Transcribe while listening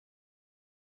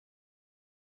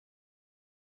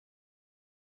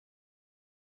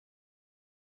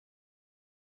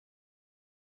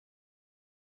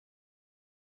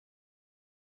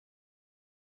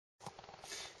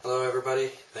Hello everybody,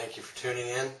 thank you for tuning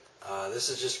in. This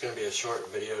is just going to be a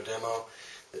short video demo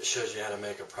that shows you how to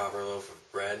make a proper loaf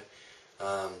of bread.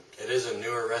 It is a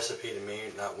newer recipe to me,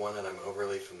 not one that I'm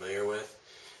overly familiar with.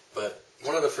 But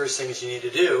one of the first things you need to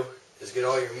do is get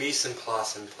all your mise en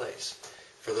place in place.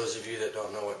 For those of you that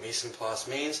don't know what mise en place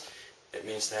means, it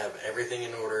means to have everything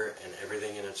in order and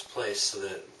everything in its place so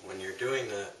that when you're doing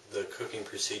the cooking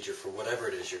procedure for whatever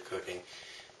it is you're cooking,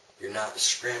 you're not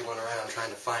scrambling around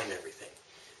trying to find everything.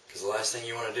 Because the last thing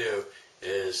you want to do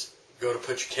is go to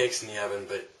put your cakes in the oven,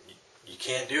 but you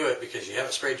can't do it because you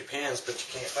haven't sprayed your pans, but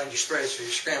you can't find your spray, so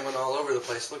you're scrambling all over the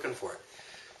place looking for it.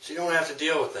 So you don't have to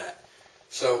deal with that.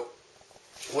 So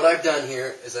what I've done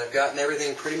here is I've gotten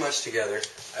everything pretty much together.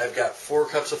 I've got 4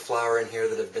 cups of flour in here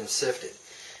that have been sifted.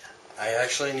 I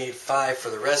actually need 5 for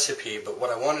the recipe, but what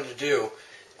I wanted to do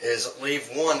is leave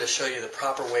 1 to show you the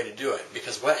proper way to do it.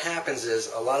 Because what happens is,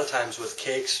 a lot of times with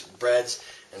cakes, breads,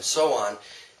 and so on,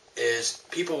 is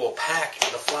people will pack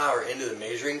the flour into the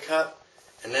measuring cup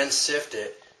and then sift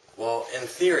it. Well, in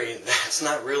theory, that's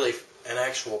not really an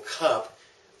actual cup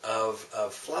of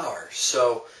flour.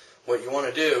 So what you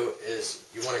want to do is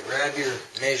you want to grab your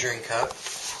measuring cup,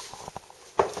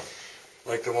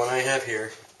 like the one I have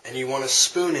here, and you want to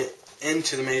spoon it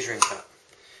into the measuring cup.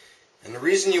 And the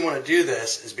reason you want to do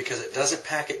this is because it doesn't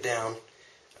pack it down.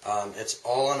 It's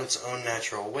all on its own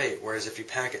natural weight, whereas if you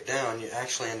pack it down, you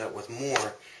actually end up with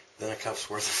more than a cup's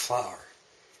worth of flour.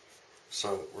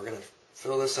 So we're going to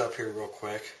fill this up here real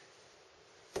quick.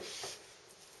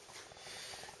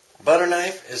 Butter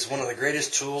knife is one of the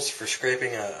greatest tools for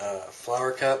scraping a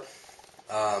flour cup.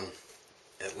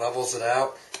 It levels it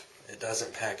out. It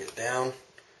doesn't pack it down.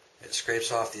 It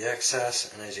scrapes off the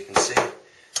excess, and as you can see,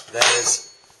 that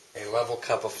is a level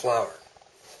cup of flour.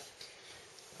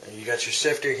 And you got your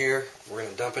sifter here. We're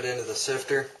going to dump it into the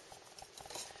sifter.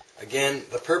 Again,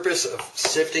 the purpose of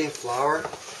sifting flour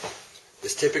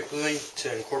is typically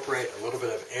to incorporate a little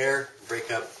bit of air, break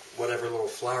up whatever little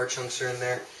flour chunks are in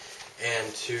there,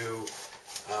 and to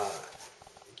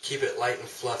keep it light and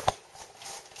fluffy.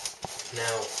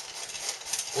 Now,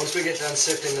 once we get done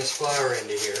sifting this flour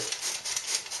into here,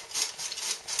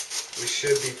 we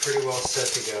should be pretty well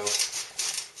set to go.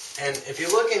 And if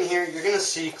you look in here, you're going to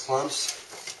see clumps.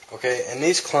 Okay, and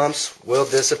these clumps will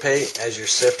dissipate as you're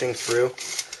sifting through.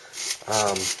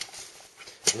 And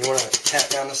you want to tap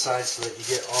down the sides so that you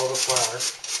get all the flour.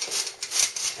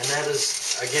 And that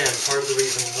is, again, part of the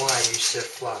reason why you sift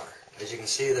flour. As you can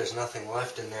see, there's nothing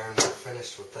left in there, and we're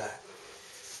finished with that.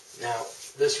 Now,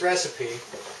 this recipe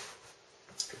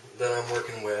that I'm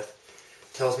working with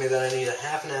tells me that I need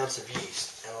 1/2 ounce of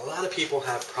yeast. And a lot of people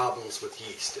have problems with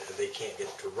yeast. They can't get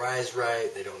it to rise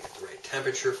right, they don't get the right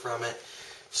temperature from it,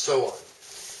 so on.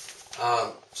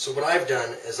 So what I've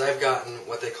done is I've gotten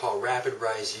what they call rapid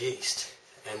rise yeast.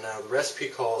 And now the recipe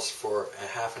calls for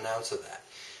 1/2 ounce of that.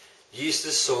 Yeast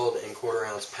is sold in 1/4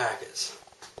 ounce packets.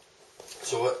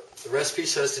 So what the recipe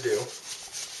says to do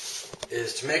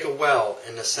is to make a well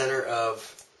in the center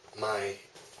of my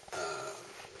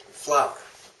flour.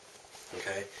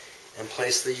 Okay, and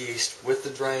place the yeast with the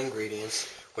dry ingredients,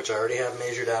 which I already have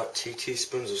measured out, 2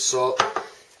 teaspoons of salt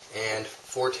and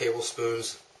 4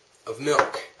 tablespoons of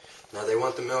milk. Now they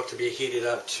want the milk to be heated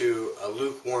up to a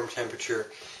lukewarm temperature.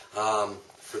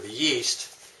 For the yeast,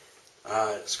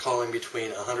 it's calling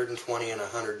between 120 and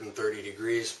 130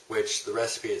 degrees, which the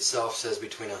recipe itself says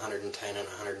between 110 and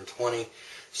 120.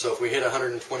 So if we hit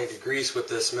 120 degrees with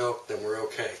this milk, then we're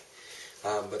okay.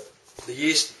 But the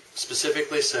yeast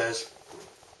specifically says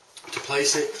to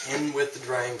place it in with the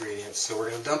dry ingredients. So we're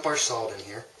going to dump our salt in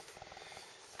here.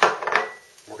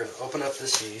 We're going to open up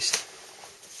this yeast.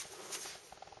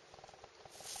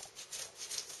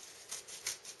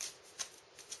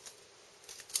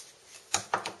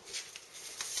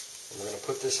 We're going to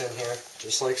put this in here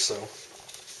just like so.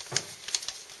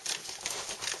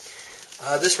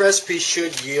 This recipe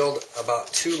should yield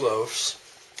about 2 loaves.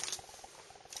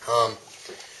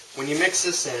 When you mix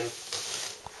this in,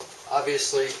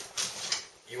 obviously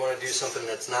you want to do something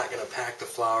that's not going to pack the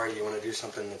flour. You want to do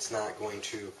something that's not going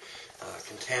to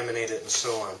contaminate it and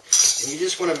so on. And you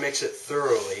just want to mix it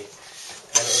thoroughly.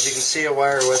 And as you can see, a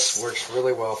wire whisk works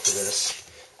really well for this.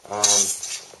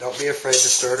 Don't be afraid to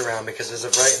stir it around because as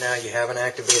of right now you haven't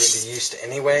activated the yeast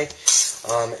anyway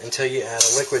until you add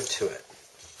a liquid to it.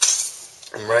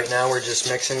 And right now we're just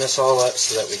mixing this all up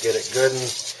so that we get it good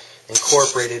and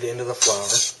incorporated into the flour.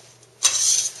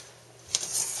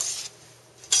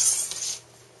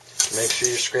 Make sure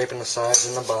you're scraping the sides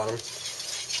and the bottom.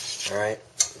 Alright,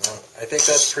 I think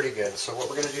that's pretty good. So what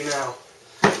we're going to do now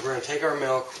is we're going to take our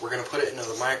milk, we're going to put it into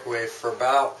the microwave for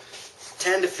about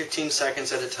 10 to 15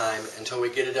 seconds at a time until we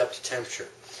get it up to temperature.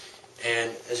 And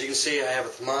as you can see, I have a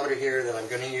thermometer here that I'm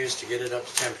going to use to get it up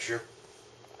to temperature.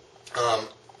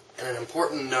 And an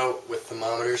important note with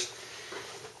thermometers,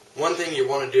 one thing you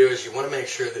want to do is you want to make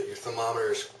sure that your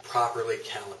thermometer is properly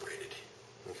calibrated.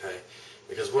 Okay?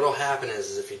 Because what will happen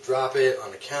is if you drop it on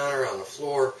the counter, on the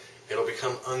floor, it'll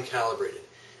become uncalibrated.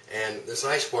 And this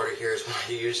ice water here is what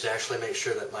I used to actually make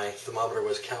sure that my thermometer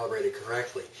was calibrated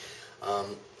correctly.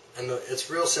 It's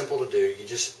real simple to do.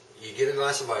 You get a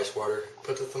glass of ice water,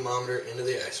 put the thermometer into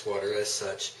the ice water as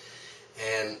such,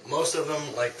 and most of them,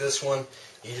 like this one,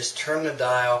 you just turn the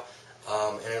dial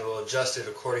and it will adjust it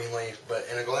accordingly. But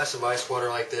in a glass of ice water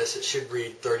like this, it should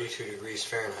read 32 degrees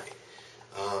Fahrenheit,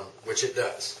 which it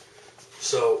does.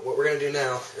 So what we're going to do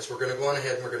now is we're going to go on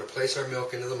ahead and we're going to place our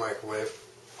milk into the microwave.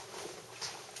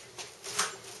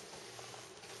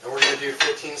 And we're going to do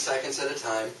 15 seconds at a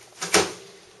time.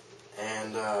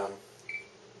 And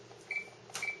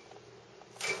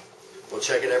we'll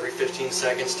check it every 15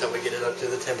 seconds till we get it up to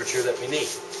the temperature that we need.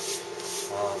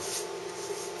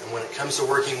 And when it comes to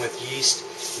working with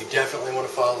yeast, you definitely want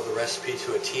to follow the recipe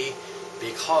to a T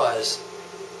because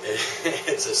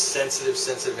it's a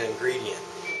sensitive ingredient.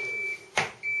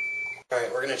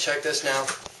 Alright, we're going to check this now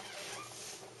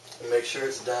and make sure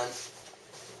it's done.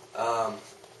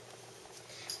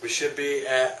 We should be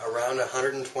at around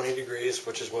 120 degrees,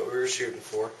 which is what we were shooting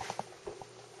for.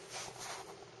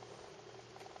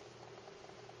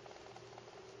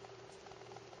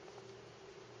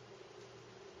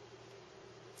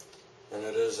 And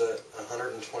it is at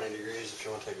 120 degrees if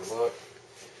you want to take a look.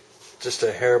 Just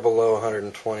a hair below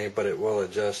 120, but it will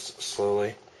adjust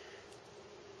slowly.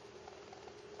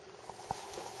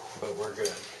 But we're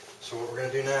good. So what we're going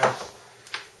to do now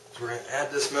is we're going to add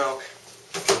this milk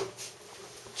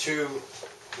to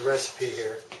the recipe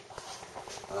here,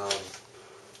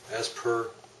 as per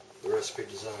the recipe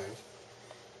design.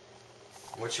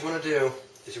 What you want to do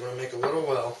is you want to make a little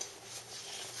well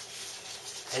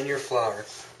in your flour.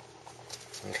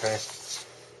 Okay?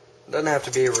 It doesn't have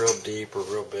to be a real deep or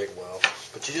real big well,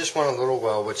 but you just want a little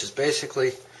well, which is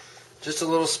basically just a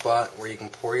little spot where you can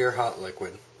pour your hot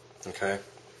liquid. Okay?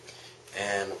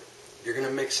 And you're going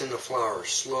to mix in the flour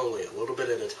slowly, a little bit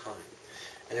at a time.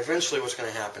 And eventually what's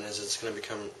going to happen is it's going to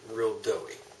become real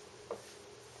doughy.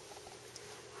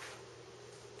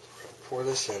 Pour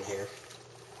this in here,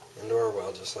 into our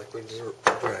well, just like we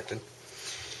directed.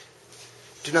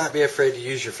 Do not be afraid to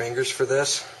use your fingers for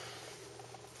this.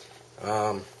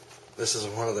 This is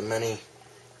one of the many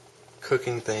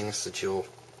cooking things that you'll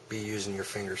be using your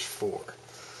fingers for.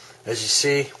 As you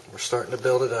see, we're starting to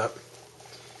build it up.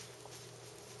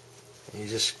 You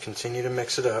just continue to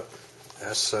mix it up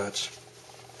as such.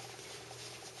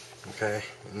 Okay,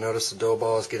 notice the dough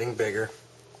ball is getting bigger.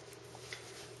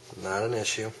 Not an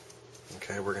issue.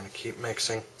 Okay, we're going to keep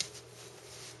mixing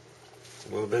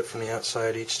a little bit from the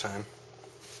outside each time.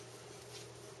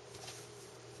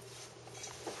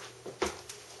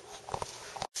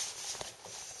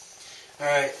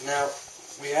 Alright, now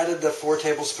we added the 4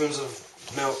 tablespoons of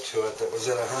milk to it that was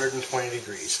at 120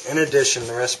 degrees. In addition,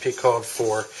 the recipe called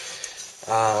for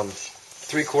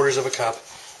 3/4 of a cup,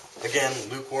 again,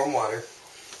 lukewarm water.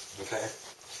 Okay,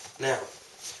 now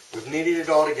we've kneaded it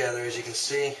all together. As you can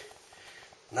see,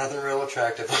 nothing real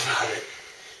attractive about it,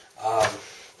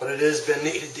 but it has been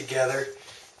kneaded together,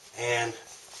 and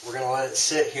we're going to let it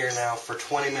sit here now for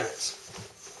 20 minutes.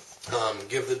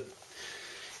 Give the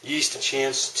yeast a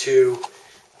chance to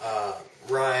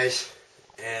rise,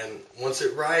 and once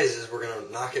it rises, we're going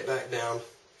to knock it back down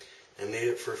and knead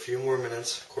it for a few more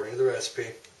minutes according to the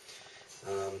recipe,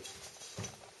 and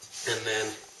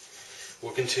then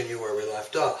we'll continue where we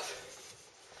left off.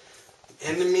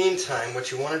 In the meantime, what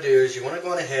you want to do is you want to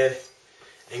go ahead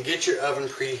and get your oven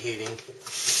preheating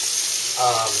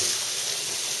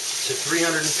to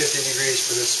 350 degrees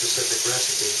for this specific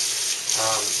recipe.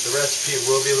 The recipe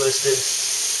will be listed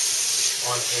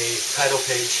on a title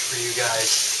page for you guys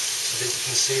so that you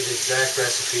can see the exact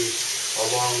recipe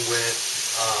along with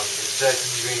the exact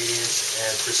ingredients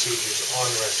and procedures on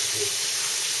the recipe.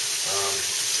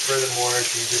 Furthermore,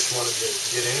 if you just wanted to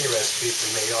get any recipe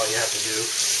from me, all you have to do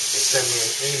is send me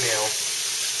an email.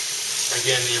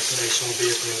 Again, the information will be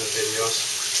at the end of the videos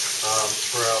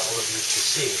for all of you to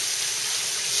see.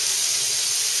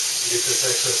 Get this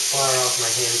excess flour off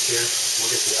my hands here. We'll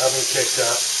get the oven kicked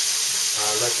up.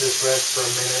 Let this rest for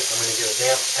a minute. I'm going to get a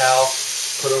damp towel,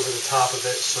 put over the top of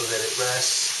it so that it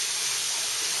rests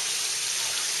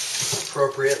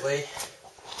appropriately.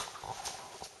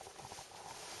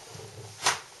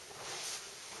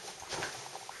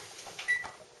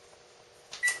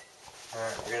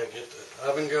 Alright, we're going to get the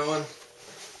oven going.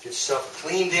 Get yourself a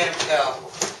clean damp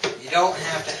towel. You don't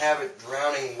have to have it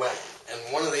drowning wet. And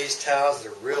one of these towels,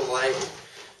 they're real light.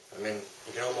 I mean,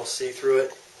 you can almost see through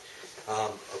it.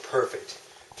 Are perfect.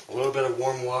 A little bit of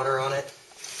warm water on it.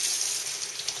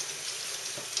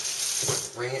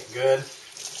 Wring it good,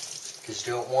 because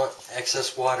you don't want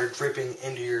excess water dripping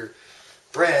into your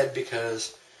bread,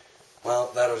 because,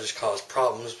 well, that'll just cause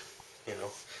problems. You know,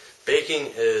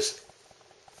 baking is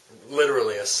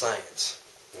literally a science.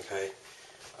 Okay,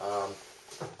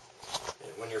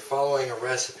 when you're following a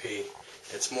recipe,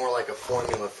 it's more like a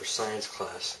formula for science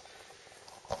class,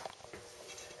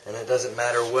 and it doesn't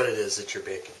matter what it is that you're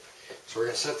baking. So we're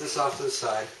going to set this off to the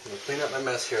side. I'm going to clean up my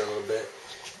mess here a little bit,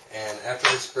 and after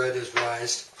this bread is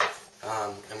rised,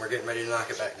 and we're getting ready to knock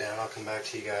it back down, I'll come back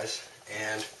to you guys,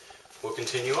 and we'll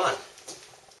continue on.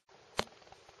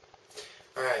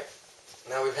 Alright,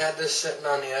 now we've had this sitting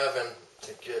on the oven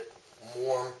to get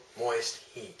warm, moist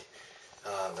heat.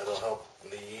 That'll help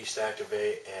the yeast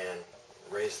activate and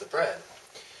raise the bread.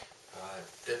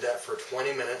 Did that for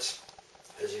 20 minutes.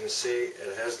 As you can see,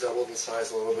 it has doubled in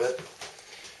size a little bit.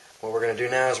 What we're going to do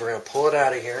now is we're going to pull it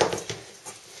out of here,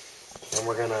 and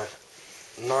we're going to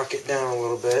knock it down a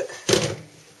little bit.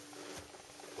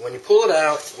 When you pull it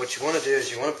out, what you want to do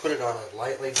is you want to put it on a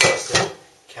lightly dusted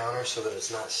counter so that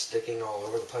it's not sticking all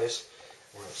over the place.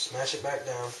 We're going to smash it back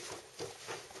down,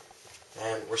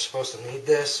 and we're supposed to knead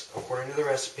this, according to the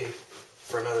recipe,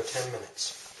 for another 10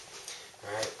 minutes.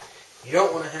 Alright? You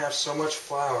don't want to have so much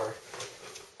flour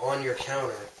on your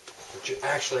counter that you're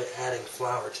actually adding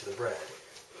flour to the bread.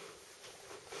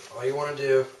 All you want to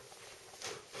do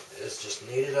is just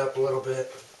knead it up a little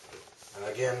bit.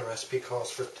 Again, the recipe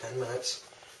calls for 10 minutes,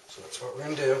 so that's what we're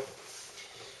going to do.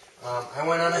 I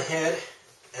went on ahead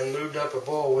and lubed up a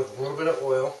bowl with a little bit of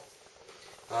oil,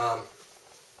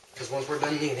 because once we're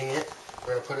done kneading it,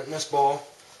 we're going to put it in this bowl.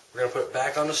 We're going to put it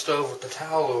back on the stove with the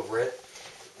towel over it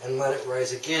and let it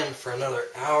rise again for another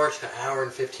hour to hour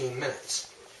and 15 minutes.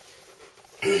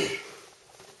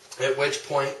 At which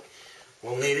point,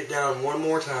 we'll knead it down one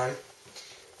more time.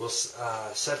 We'll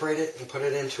separate it and put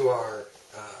it into our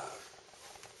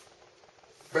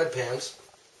bread pans.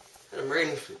 And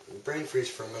brain freeze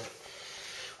for a minute.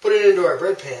 Put it into our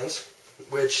bread pans,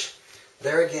 which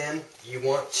there again you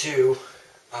want to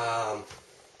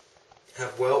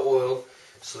have well oiled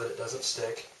so that it doesn't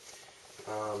stick.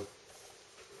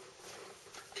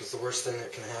 Because the worst thing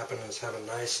that can happen is have a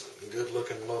nice, good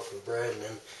looking loaf of bread, and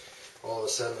then all of a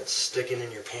sudden it's sticking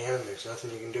in your pan and there's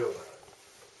nothing you can do about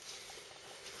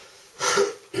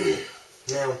it.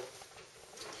 Now,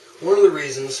 one of the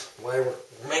reasons why we're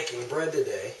making bread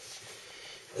today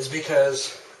is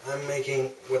because I'm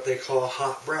making what they call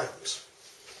hot browns,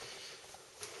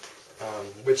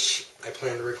 which I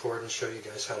plan to record and show you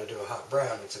guys how to do a hot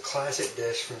brown. It's a classic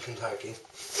dish from Kentucky,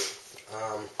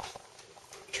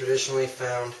 traditionally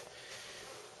found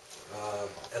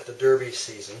at the Derby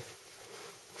season.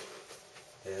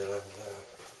 And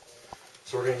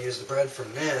so we're going to use the bread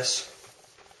from this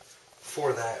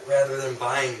for that, rather than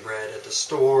buying bread at the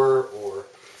store or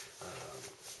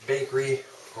bakery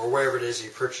or wherever it is you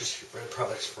purchase your bread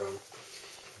products from.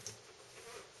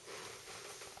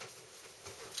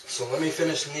 So let me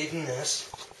finish kneading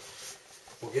this.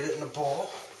 We'll get it in a bowl,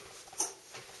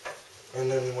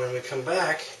 and then when we come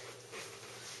back,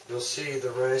 you'll see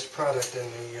the raised product in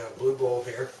the blue bowl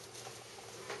here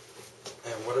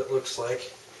and what it looks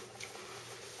like,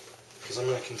 because I'm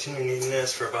going to continue kneading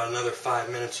this for about another 5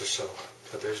 minutes or so,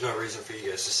 but there's no reason for you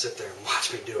guys to sit there and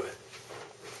watch me do it.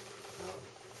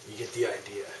 You get the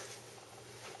idea.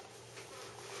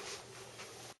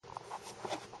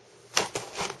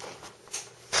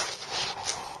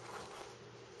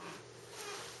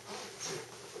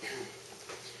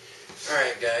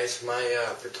 Alright guys, my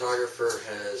photographer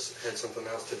has had something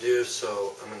else to do,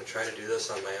 so I'm going to try to do this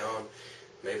on my own.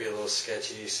 Maybe a little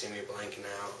sketchy, see me blanking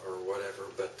out or whatever,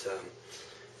 but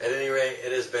at any rate,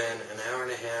 it has been an hour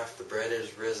and a half. The bread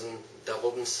has risen,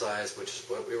 doubled in size, which is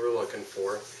what we were looking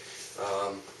for.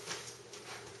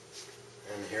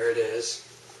 And here it is.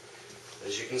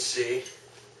 As you can see,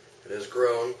 it has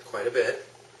grown quite a bit.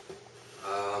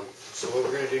 So what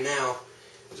we're going to do now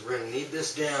is we're going to knead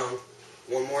this down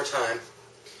one more time,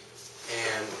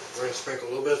 and we're going to sprinkle a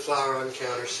little bit of flour on the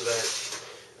counter so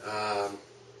that,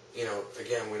 you know,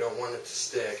 again, we don't want it to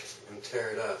stick and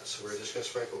tear it up. So we're just going to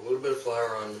sprinkle a little bit of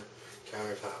flour on the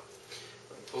countertop.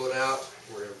 Pull it out.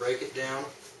 We're going to break it down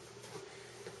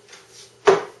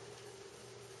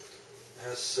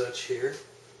as such here.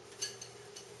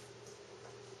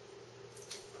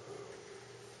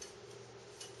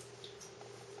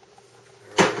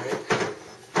 Alright.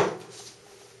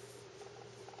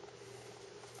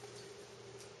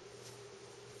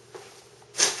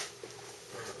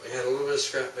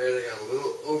 scrap there, they got a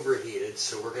little overheated,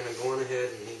 so we're going to go on ahead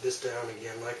and knead this down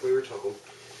again like we were told.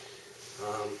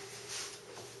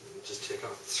 Just take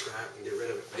off the scrap and get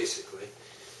rid of it basically.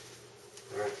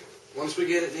 Alright, once we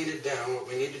get it kneaded down, what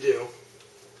we need to do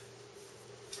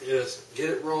is get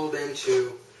it rolled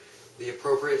into the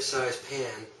appropriate size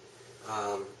pan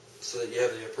so that you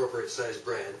have the appropriate size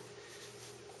bread.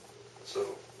 So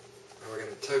we're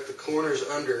going to tuck the corners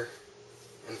under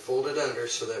and fold it under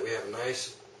so that we have a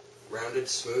nice rounded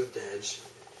smoothed edge.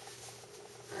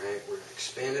 Alright, we're going to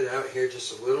expand it out here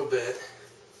just a little bit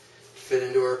to fit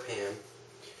into our pan.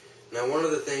 Now one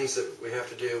of the things that we have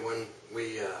to do when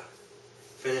we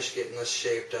finish getting this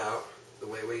shaped out the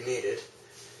way we need it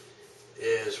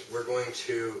is we're going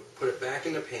to put it back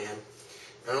in the pan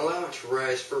and allow it to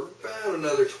rise for about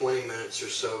another 20 minutes or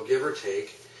so, give or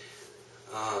take,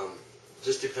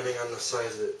 just depending on the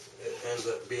size that it ends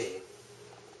up being.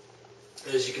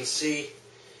 As you can see,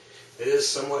 it is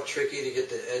somewhat tricky to get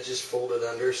the edges folded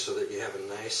under so that you have a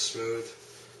nice smooth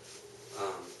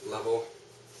level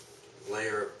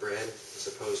layer of bread as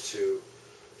opposed to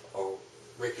all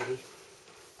rickety.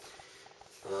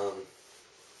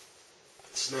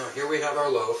 So now here we have our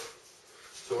loaf.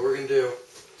 So what we're going to do,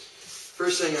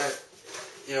 first thing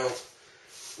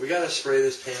we got to spray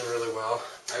this pan really well.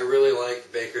 I really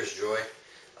like Baker's Joy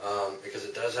because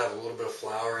it does have a little bit of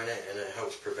flour in it and it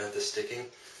helps prevent the sticking.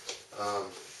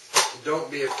 Don't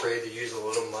be afraid to use a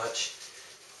little much.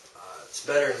 It's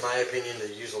better in my opinion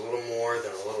to use a little more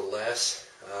than a little less.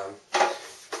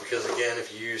 Because again,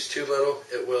 if you use too little,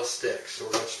 it will stick. So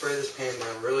we're going to spray this pan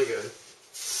down really good.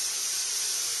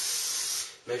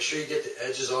 Make sure you get the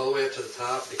edges all the way up to the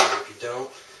top, because if you don't,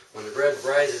 when the bread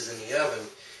rises in the oven,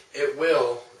 it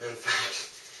will, in fact,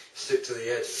 stick to the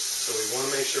edges. So we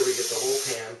want to make sure we get the whole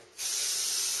pan.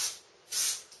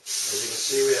 As you can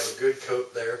see, we have a good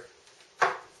coat there.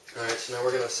 Alright, so now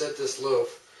we're going to set this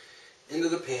loaf into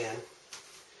the pan.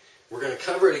 We're going to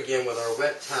cover it again with our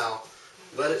wet towel.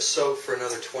 Let it soak for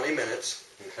another 20 minutes,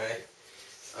 okay?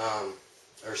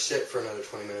 Or sit for another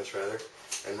 20 minutes, rather,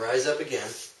 and rise up again.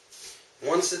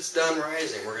 Once it's done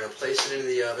rising, we're going to place it into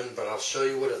the oven, but I'll show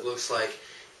you what it looks like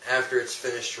after it's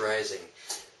finished rising.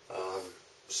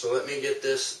 So let me get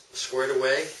this squared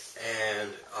away, and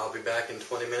I'll be back in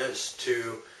 20 minutes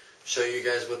to show you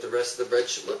guys what the rest of the bread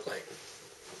should look like.